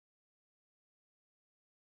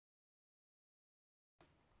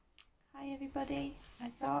Hi everybody,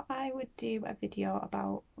 I thought I would do a video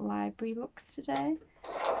about library books today.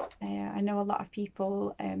 I know a lot of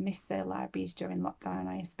people miss their libraries during lockdown.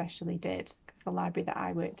 I especially did because the library that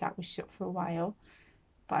I worked at was shut for a while.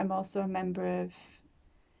 But I'm also a member of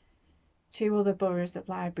two other boroughs of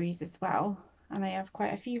libraries as well, and I have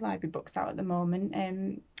quite a few library books out at the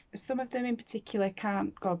moment. Some of them in particular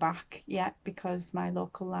can't go back yet because my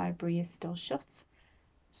local library is still shut.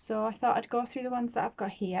 So I thought I'd go through the ones that I've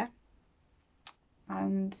got here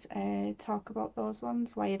and talk about those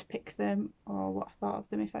ones, why I'd pick them or what I thought of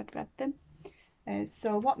them if I'd read them.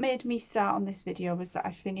 So what made me start on this video was that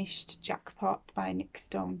I finished Jackpot by Nick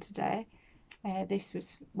Stone today. This was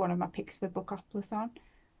one of my picks for Bookathon.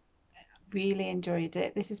 Really enjoyed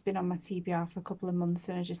it. This has been on my TBR for a couple of months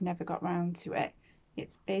and I just never got round to it.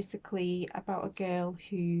 It's basically about a girl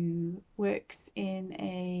who works in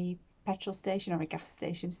a petrol station, or a gas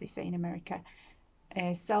station as they say in America,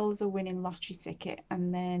 sells a winning lottery ticket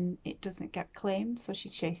and then it doesn't get claimed, so she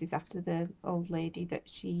chases after the old lady that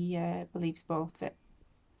she believes bought it.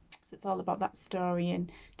 So it's all about that story and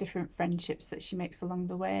different friendships that she makes along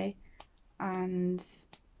the way. And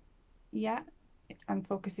yeah, I'm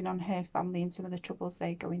focusing on her family and some of the troubles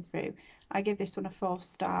they're going through. I give this one a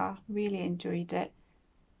 4-star, really enjoyed it.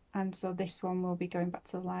 And so this one will be going back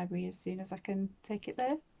to the library as soon as I can take it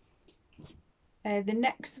there. The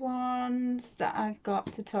next ones that I've got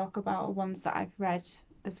to talk about are ones that I've read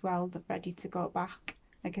as well, that are ready to go back.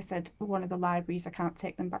 Like I said, one of the libraries I can't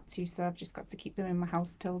take them back to, so I've just got to keep them in my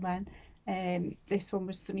house till then. This one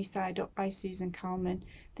was Sunny Side Up by Susan Calman.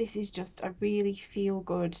 This is just a really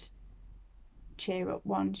feel-good, cheer-up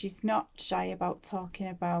one. She's not shy about talking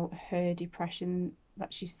about her depression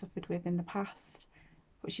that she's suffered with in the past,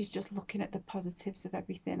 but she's just looking at the positives of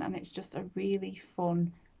everything, and it's just a really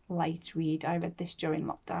fun, light read. I read this during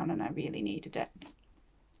lockdown and I really needed it.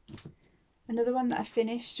 Another one that I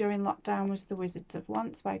finished during lockdown was The Wizards of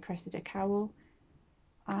Once by Cressida Cowell.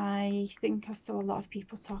 I think I saw a lot of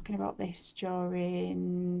people talking about this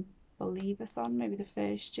during Believathon, maybe the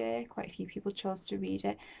first year. Quite a few people chose to read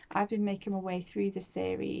it. I've been making my way through the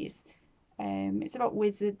series. It's about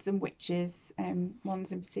wizards and witches.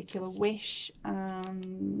 One's in particular Wish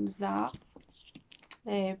and Zar.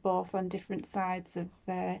 They're both on different sides of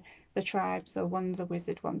the tribe, so one's a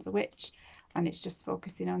wizard, one's a witch, and it's just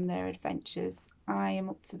focusing on their adventures. I am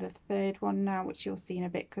up to the third one now, which you'll see in a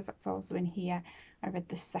bit because that's also in here. I read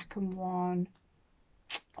the second one,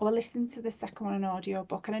 or I listened to the second one on audio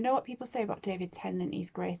book, and I know what people say about David Tennant. He's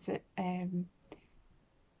great at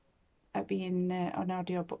being an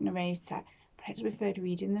audiobook narrator, but I just preferred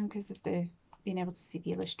reading them because of the being able to see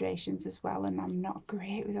the illustrations as well, and I'm not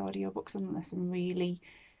great with audiobooks unless I'm really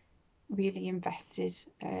invested.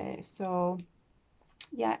 So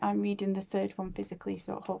yeah, I'm reading the third one physically,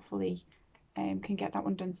 so hopefully can get that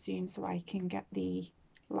one done soon so I can get the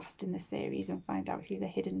last in the series and find out who the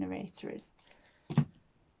hidden narrator is.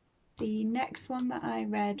 The next one that I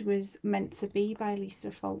read was Meant to Be by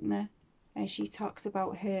Lisa Faulkner. She talks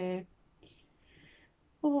about her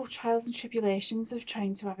trials and tribulations of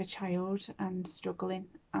trying to have a child and struggling,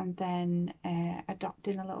 and then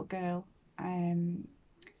adopting a little girl.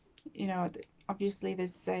 You know, obviously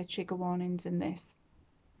there's trigger warnings in this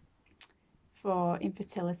for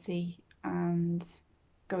infertility and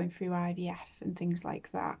going through IVF and things like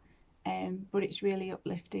that. But it's really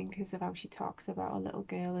uplifting because of how she talks about a little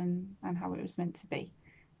girl and how it was meant to be.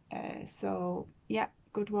 So yeah,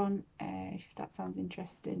 good one. If that sounds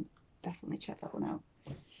interesting, definitely check that one out.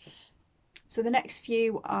 So the next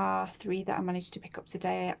few are 3 that I managed to pick up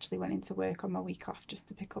today. I actually went into work on my week off just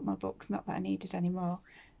to pick up my books, not that I needed any more.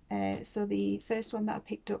 So the first one that I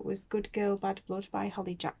picked up was Good Girl, Bad Blood by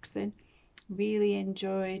Holly Jackson. Really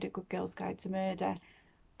enjoyed A Good Girl's Guide to Murder,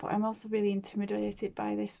 but I'm also really intimidated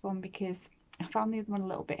by this one because I found the other one a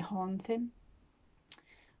little bit haunting.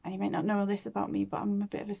 And you might not know this about me, but I'm a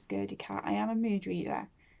bit of a scaredy cat. I am a mood reader,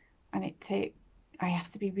 and I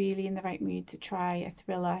have to be really in the right mood to try a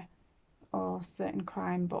thriller or certain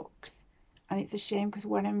crime books, and it's a shame because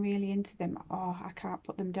when I'm really into them, I can't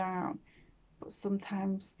put them down. But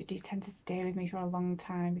sometimes they do tend to stay with me for a long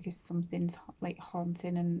time because something's like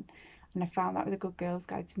haunting, and I found that with A Good Girl's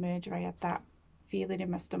Guide to Murder. I had that feeling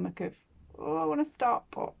in my stomach of, I want to stop,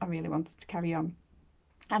 but I really wanted to carry on.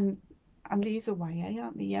 And these are YA,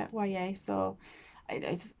 aren't they? Yeah, YA. So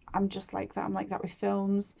I'm just like that. I'm like that with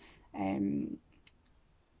films.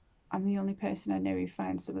 I'm the only person I know who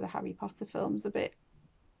finds some of the Harry Potter films a bit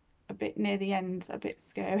near the end, a bit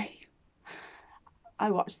scary.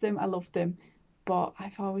 I watched them, I loved them, but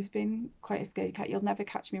I've always been quite a scaredy cat. You'll never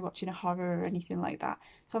catch me watching a horror or anything like that.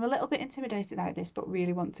 So I'm a little bit intimidated by this, but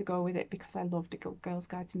really want to go with it because I loved A Girl's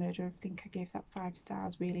Guide to Murder. I think I gave that 5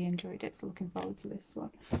 stars, really enjoyed it, so looking forward to this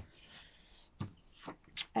one.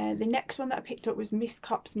 The next one that I picked up was Miss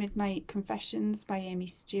Copp's Midnight Confessions by Amy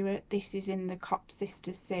Stewart. This is in the Cop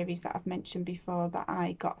Sisters series that I've mentioned before that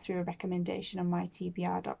I got through a recommendation on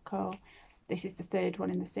mytbr.co. This is the 3rd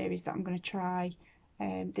one in the series that I'm going to try.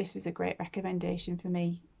 This was a great recommendation for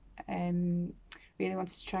me. Really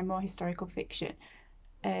wanted to try more historical fiction.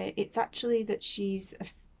 It's actually that she's a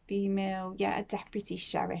female, a deputy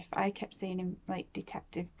sheriff. I kept saying him like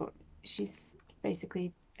detective, but she's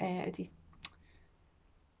basically I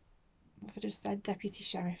just said deputy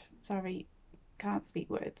sheriff. Sorry, can't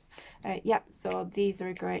speak words. So these are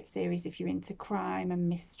a great series if you're into crime and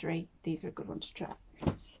mystery. These are a good one to try.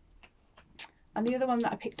 And the other one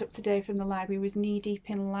that I picked up today from the library was Knee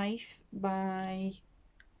Deep in Life by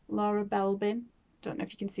Laura Belbin. Don't know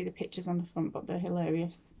if you can see the pictures on the front, but they're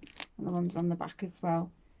hilarious. And the ones on the back as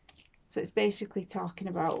well. So it's basically talking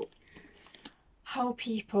about how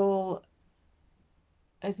people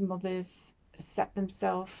as mothers set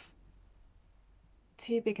themselves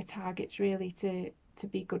too big a targets really to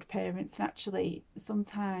be good parents, and actually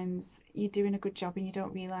sometimes you're doing a good job and you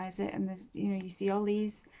don't realise it, and there's you see all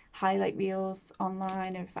these highlight reels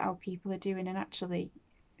online of how people are doing, and actually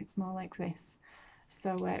it's more like this.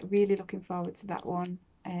 So really looking forward to that one.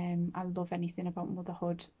 I love anything about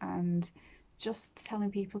motherhood and just telling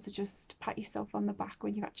people to just pat yourself on the back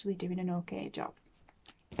when you're actually doing an okay job.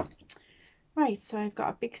 Right, so I've got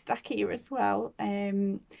a big stack here as well.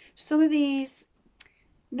 Some of these,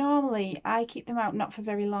 normally I keep them out not for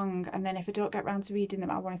very long, and then if I don't get around to reading them,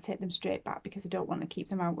 I want to take them straight back because I don't want to keep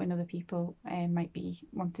them out when other people might be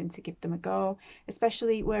wanting to give them a go.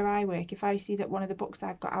 Especially where I work, if I see that one of the books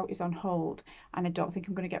I've got out is on hold and I don't think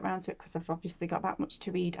I'm going to get around to it because I've obviously got that much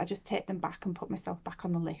to read, I just take them back and put myself back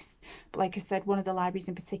on the list. But like I said, one of the libraries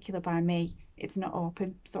in particular by me, it's not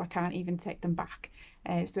open, so I can't even take them back.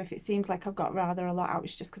 So if it seems like I've got rather a lot out,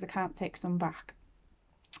 it's just because I can't take some back.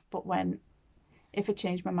 But if I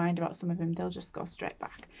change my mind about some of them, they'll just go straight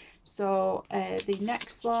back. So the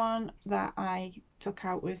next one that I took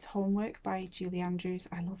out was Homework by Julie Andrews.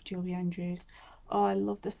 I love Julie Andrews. Oh, I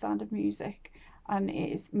love The Sound of Music, and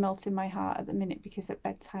it is melting my heart at the minute because at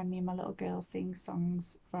bedtime me and my little girl sing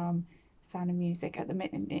songs from Sound of Music. At the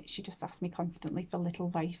minute she just asks me constantly for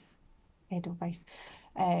Edelweiss.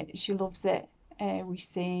 She loves it. We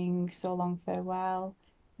sing So Long Farewell.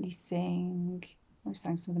 We sang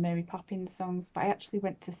some of the Mary Poppins songs, but I actually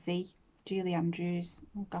went to see Julie Andrews,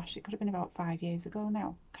 oh gosh, it could have been about 5 years ago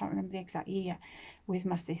now, can't remember the exact year, with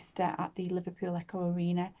my sister at the Liverpool Echo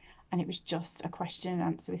Arena, and it was just a question and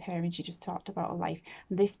answer with her, and she just talked about her life.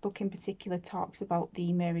 And this book in particular talks about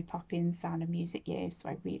the Mary Poppins Sound of Music years, so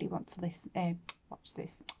I really want to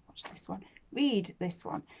read this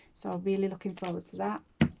one, so really looking forward to that.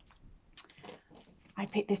 I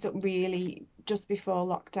picked this up really just before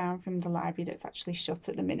lockdown from the library that's actually shut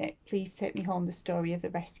at the minute. Please Take Me Home, The Story of the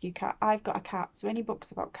Rescue Cat. I've got a cat, so any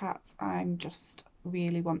books about cats, I'm just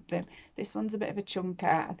really want them. This one's a bit of a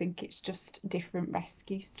chunker. I think it's just different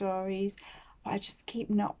rescue stories, but I just keep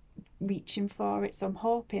not reaching for it. So I'm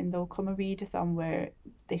hoping there'll come a readathon where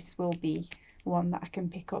this will be one that I can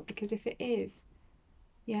pick up, because if it is,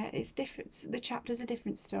 it's different. The chapters are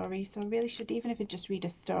different stories, so I really should, even if I just read a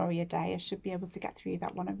story a day, I should be able to get through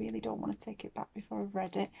that one. I really don't want to take it back before I've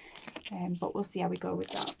read it, but we'll see how we go with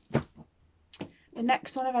that. The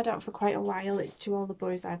next one I've had out for quite a while. It's To All the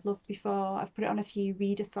Boys I've Loved Before. I've put it on a few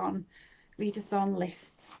readathon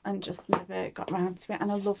lists and just never got around to it, and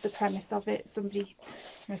I love the premise of it. Somebody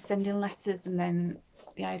sending letters, and then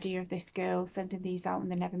the idea of this girl sending these out and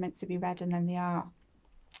they're never meant to be read, and then they are.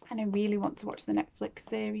 And I really want to watch the Netflix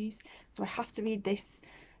series, so I have to read this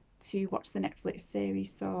to watch the Netflix series.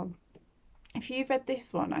 So if you've read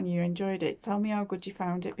this one and you enjoyed it, tell me how good you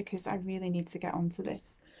found it, because I really need to get onto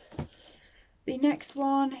this. The next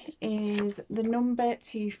one is The Number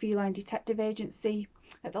to Feline Detective Agency.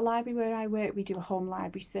 At the library where I work, we do a home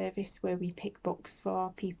library service where we pick books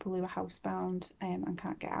for people who are housebound and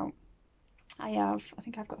can't get out. I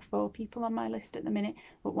think I've got 4 people on my list at the minute,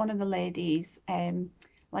 but one of the ladies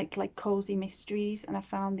like cozy mysteries, and I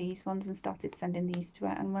found these ones and started sending these to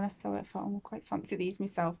her, and when I saw it I thought, I quite fancy these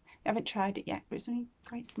myself. I haven't tried it yet, but it's only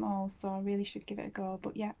quite small, so I really should give it a go.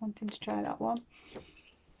 But wanting to try that one.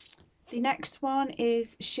 The next one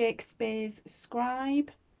is Shakespeare's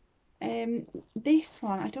Scribe. This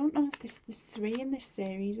one, I don't know if there's 3 in this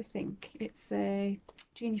series. I think it's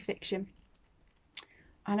junior fiction,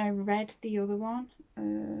 and I read the other one.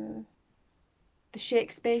 The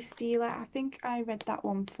Shakespeare Stealer. I think I read that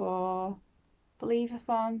one for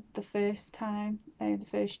Believathon the first time, the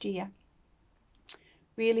first year.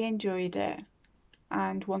 Really enjoyed it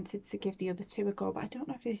and wanted to give the other two a go, but I don't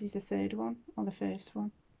know if this is the third one or the first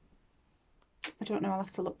one. I don't know, I'll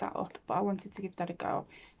have to look that up, but I wanted to give that a go.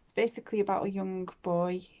 It's basically about a young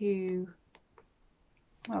boy who,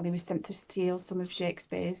 well, he was sent to steal some of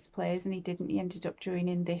Shakespeare's plays and he didn't. He ended up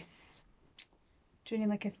joining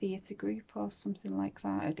like a theatre group or something like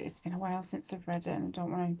that. It's been a while since I've read it and I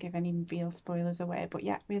don't want to give any real spoilers away, but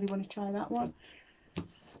yeah, really want to try that one.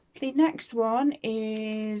 The next one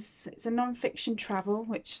it's a non-fiction travel,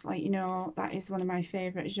 which, like, you know, that is one of my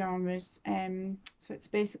favourite genres. So it's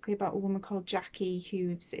basically about a woman called Jackie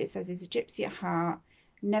who, it says, is a gypsy at heart,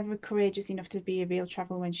 never courageous enough to be a real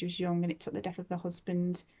traveller when she was young, and it took the death of her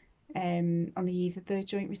husband on the eve of their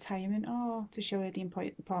joint retirement, to show her the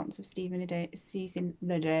importance of seizing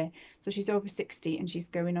the day. So she's over 60 and she's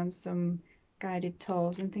going on some guided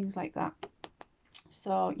tours and things like that.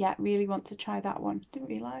 So yeah, really want to try that one. Didn't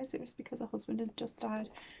realise it was because her husband had just died.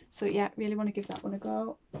 So yeah, really want to give that one a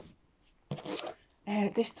go.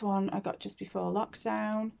 This one I got just before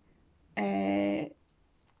lockdown,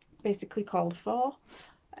 basically called For.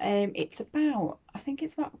 It's about, I think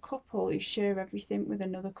it's about a couple who share everything with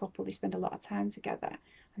another couple. They spend a lot of time together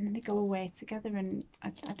and then they go away together, and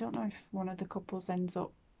I don't know if one of the couples ends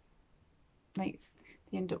up, like,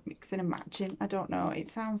 they end up mixing and matching. I don't know. It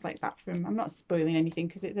sounds like that from, I'm not spoiling anything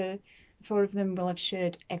because the four of them will have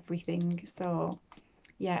shared everything. So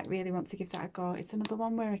yeah, really want to give that a go. It's another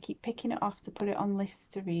one where I keep picking it off to put it on lists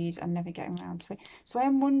to read and never getting around to it. So I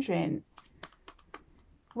am wondering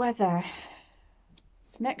whether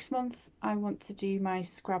next month I want to do my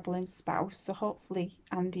Scrabble and Spouse. So hopefully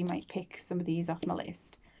Andy might pick some of these off my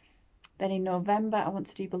list. Then in November I want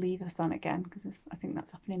to do Believathon again because I think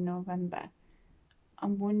that's happening in November.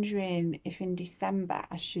 I'm wondering if in December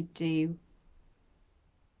I should do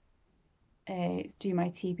my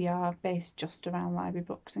TBR based just around library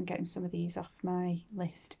books and getting some of these off my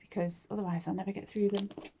list, because otherwise I'll never get through them.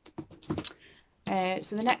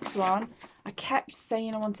 So the next one, I kept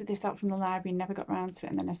saying I wanted this out from the library and never got around to it,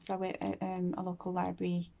 and then I saw it at a local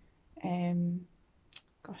library,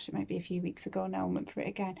 gosh, it might be a few weeks ago now, and went for it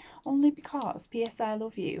again, only because P.S. I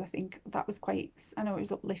Love You, I think that was quite, I know it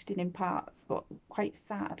was uplifting in parts, but quite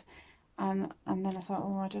sad, and then I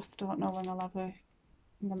thought, I just don't know when I'll ever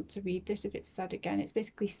want to read this if it's sad again. It's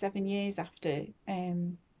basically 7 years after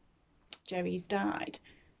Jerry's died,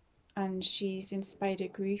 and she's inspired a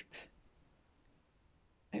group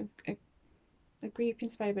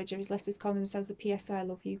inspired by Jerry's letters, calling themselves the P.S. I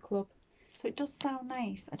Love You Club. So it does sound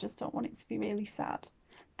nice. I just don't want it to be really sad,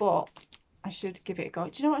 but I should give it a go.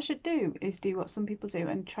 Do you know what I should do? Is do what some people do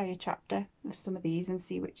and try a chapter of some of these and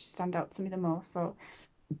see which stand out to me the most. So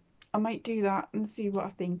I might do that and see what I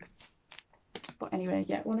think. But anyway,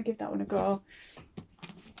 yeah, I want to give that one a go.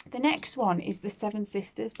 The next one is The Seven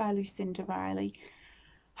Sisters by Lucinda Riley.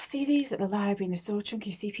 I see these at the library and they're so chunky.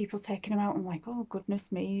 You see people taking them out and I'm like, oh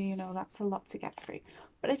goodness me, you know, that's a lot to get through.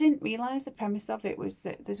 But I didn't realise the premise of it was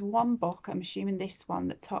that there's one book, I'm assuming this one,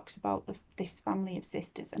 that talks about this family of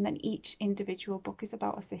sisters, and then each individual book is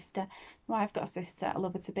about a sister. Well, I've got a sister, I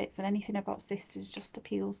love her to bits, and anything about sisters just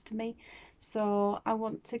appeals to me. So I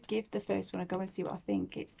want to give the first one a go and see what I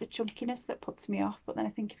think. It's the chunkiness that puts me off, but then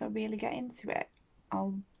I think if I really get into it,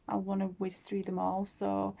 I'll want to whiz through them all.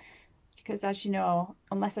 So, because as you know,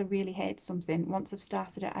 unless I really hate something, once I've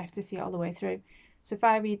started it, I have to see it all the way through. So if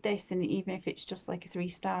I read this, and even if it's just like a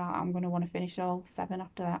 3-star, I'm going to want to finish all 7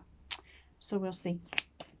 after that. So we'll see.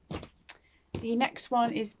 The next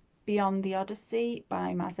one is Beyond the Odyssey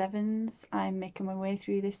by Maz Evans. I'm making my way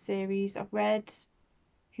through this series. I've read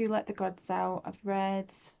Who Let the Gods Out. I've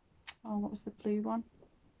read, what was the blue one?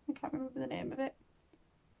 I can't remember the name of it.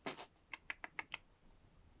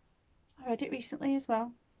 I read it recently as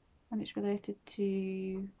well, and it's related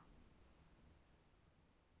to,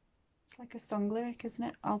 it's like a song lyric, isn't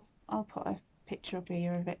it? I'll put a picture up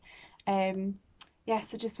here of it.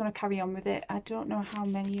 Yes, I just want to carry on with it. I don't know how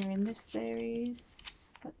many are in this series.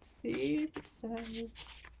 Let's see if it says.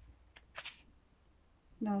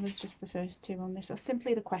 No, there's just the first 2 on this. So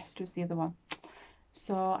Simply the Quest was the other one.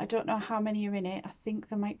 So I don't know how many are in it. I think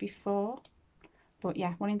there might be 4. But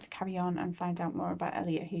yeah, wanting to carry on and find out more about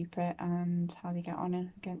Elliot Hooper and how they get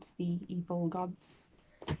on against the evil gods.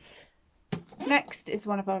 Next is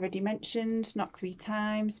one I've already mentioned, Knock 3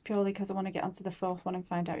 Times, purely because I want to get onto the 4th one and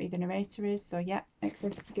find out who the narrator is. So yeah,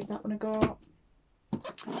 excited to give that one a go.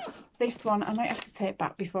 This one I might have to take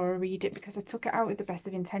back before I read it because I took it out with the best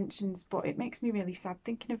of intentions, but it makes me really sad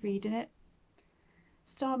thinking of reading it.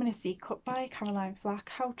 Storm in a Sea Cup by Caroline Flack.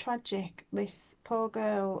 How tragic. This poor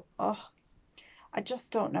girl. Oh, I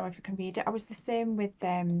just don't know if I can read it. I was the same with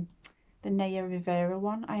the Naya Rivera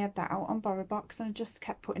one. I had that out on Borrow Box and I just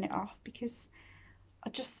kept putting it off because I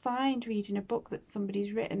just find reading a book that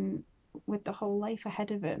somebody's written with the whole life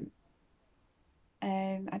ahead of them,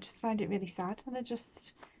 I just find it really sad, and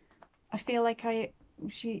I feel like I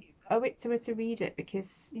owe it to her to read it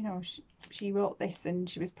because she wrote this and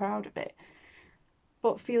she was proud of it,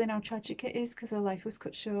 but feeling how tragic it is because her life was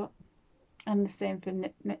cut short, and the same for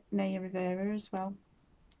Naya Rivera as well.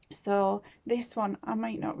 So this one I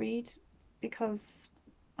might not read because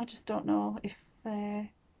I just don't know if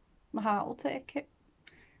my heart will take it.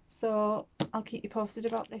 So I'll keep you posted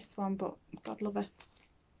about this one, but God love her.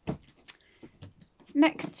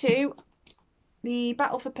 Next two, The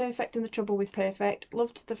Battle for Perfect and The Trouble with Perfect.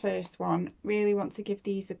 Loved the first one. Really want to give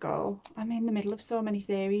these a go. I'm in the middle of so many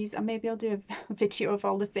series, and maybe I'll do a video of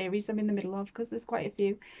all the series I'm in the middle of because there's quite a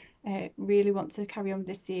few. Really want to carry on with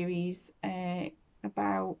this series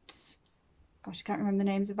about, gosh, I can't remember the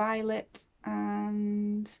names, Violet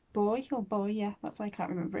and Boy. Oh, Boy, yeah, that's why I can't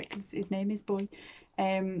remember it because his name is Boy.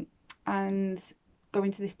 And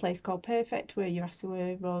going to this place called Perfect where you have to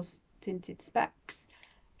wear rose tinted specs.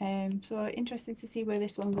 So interesting to see where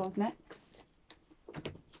this one goes next.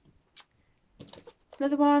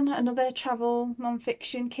 Another one, another travel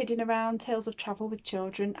non-fiction, kidding around, tales of travel with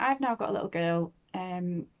children. I've now got a little girl.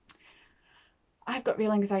 I've got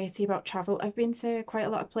real anxiety about travel. I've been to quite a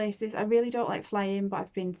lot of places. I really don't like flying, but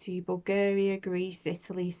I've been to Bulgaria, Greece,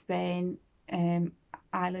 Italy, Spain,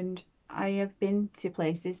 Ireland. I have been to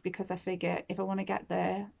places because I figure if I want to get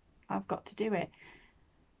there, I've got to do it.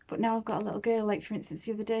 But now I've got a little girl, like for instance,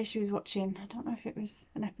 the other day she was watching, I don't know if it was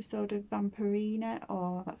an episode of Vampirina,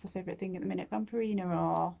 or that's a favourite thing at the minute, Vampirina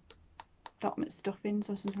or Doc McStuffins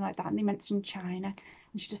or something like that, and they mentioned China,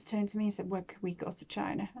 and she just turned to me and said, where could we go to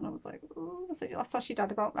China? And I was like, oh, that's what she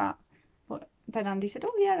did about that. But then Andy said,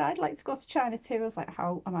 oh yeah, I'd like to go to China too. I was like,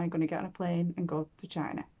 how am I going to get on a plane and go to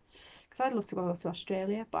China? Because I'd love to go to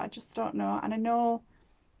Australia, but I just don't know. And I know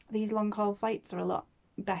these long haul flights are a lot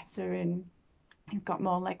better and you've got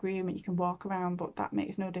more leg room and you can walk around, but that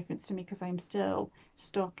makes no difference to me because I'm still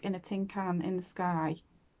stuck in a tin can in the sky.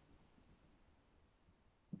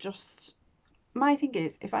 Just, my thing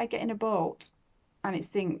is, if I get in a boat and it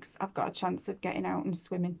sinks, I've got a chance of getting out and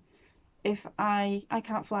swimming. If I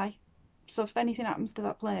can't fly, so if anything happens to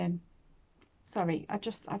that plane, sorry,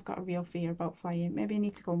 I've got a real fear about flying. Maybe I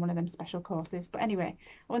need to go on one of them special courses. But anyway,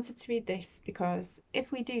 I wanted to read this because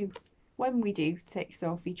when we do take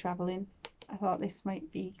Sophie travelling, I thought this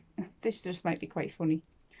just might be quite funny.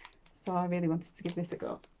 So I really wanted to give this a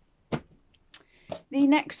go. The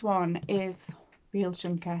next one is real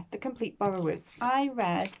chunker, The Complete Borrowers. I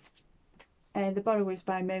read The Borrowers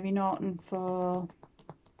by Mary Norton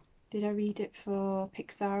did I read it for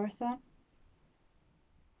Pixarathon?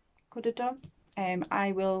 Could have done.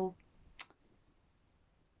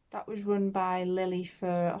 That was run by Lily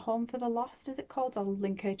for Home for the Lost, is it called? I'll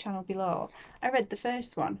link her channel below. I read the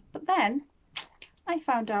first one, but then I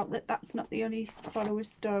found out that that's not the only Borrowers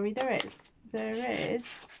story there is.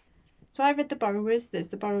 So I read The Borrowers. There's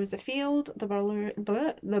The Borrowers Afield, The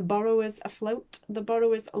Borrowers Afloat, The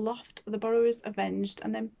Borrowers Aloft, The Borrowers Avenged,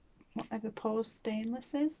 and then whatever Pose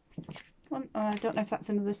Stainless is. I don't know if that's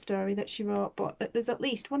another story that she wrote, but there's at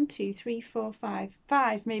least 1, 2, 3, 4,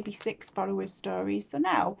 5, maybe 6 Borrowers stories. So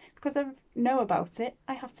now, because I know about it,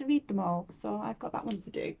 I have to read them all. So I've got that one to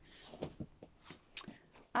do.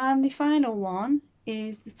 And the final one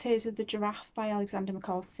is The Tears of the Giraffe by Alexander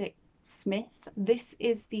McCall Smith. This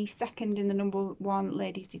is the second in the #1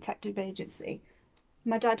 ladies detective agency.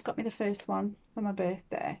 My dad got me the first one for my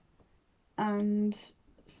birthday, and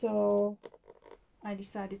so I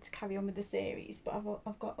decided to carry on with the series, but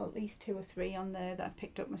I've got at least 2 or 3 on there that I've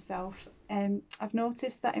picked up myself. I've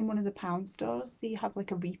noticed that in one of the pound stores they have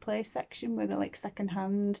like a replay section where they're like second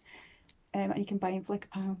hand, and you can buy them for like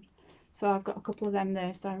 £1. So I've got a couple of them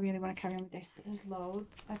there, so I really want to carry on with this, but there's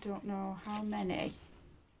loads. I don't know how many.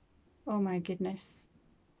 Oh my goodness.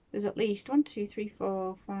 There's at least 1, 2, 3,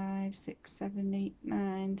 4, 5, 6, 7, 8,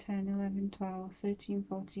 9, 10, 11, 12, 13,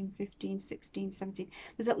 14, 15, 16, 17.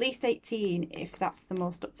 There's at least 18 if that's the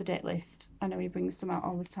most up-to-date list. I know he brings some out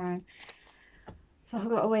all the time. So I've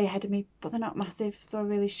got a way ahead of me, but they're not massive, so I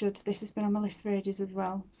really should. This has been on my list for ages as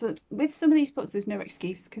well. So with some of these books, there's no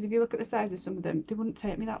excuse, because if you look at the size of some of them, they wouldn't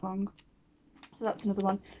take me that long. So that's another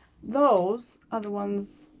one. Those are the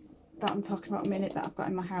ones that I'm talking about a minute that I've got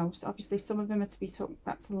in my house. Obviously some of them are to be took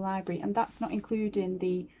back to the library, and that's not including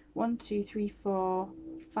the 1, 2, 3, 4,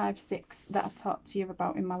 5, 6 that I've talked to you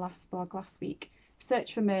about in my last blog last week.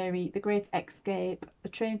 Search for Mary, The Great Escape, A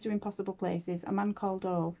Train to Impossible Places, A Man Called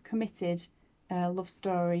Ove, Committed, Love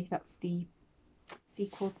Story, that's the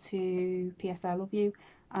sequel to P.S. I Love You,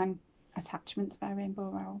 and Attachments by Rainbow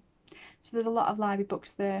Rowell. So there's a lot of library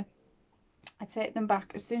books there. I take them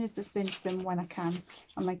back as soon as I finish them when I can.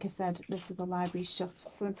 And like I said, this is the library shut,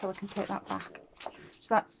 so until I can take that back.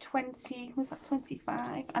 So that's 20, was that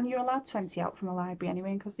 25? And you're allowed 20 out from a library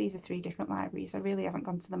anyway, because these are 3 different libraries. I really haven't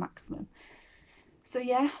gone to the maximum. So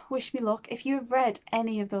yeah, wish me luck. If you've read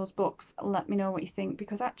any of those books, let me know what you think,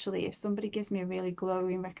 because actually if somebody gives me a really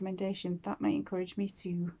glowing recommendation, that might encourage me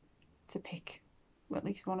to pick at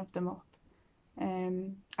least one of them up.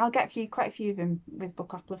 I'll get quite a few of them with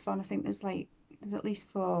Booktubers. I think there's at least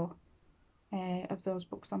 4 of those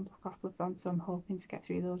books on Booktubers, so I'm hoping to get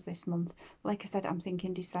through those this month. Like I said, I'm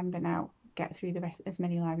thinking December now, get through the rest, as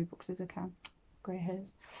many library books as I can. Grey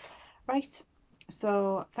hairs. Right,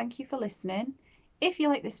 so thank you for listening. If you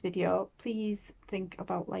like this video, please think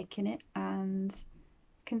about liking it and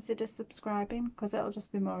consider subscribing, because it'll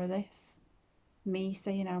just be more of this. Me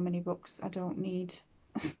saying how many books I don't need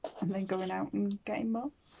and then going out and getting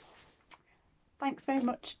more. Thanks very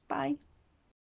much. Bye.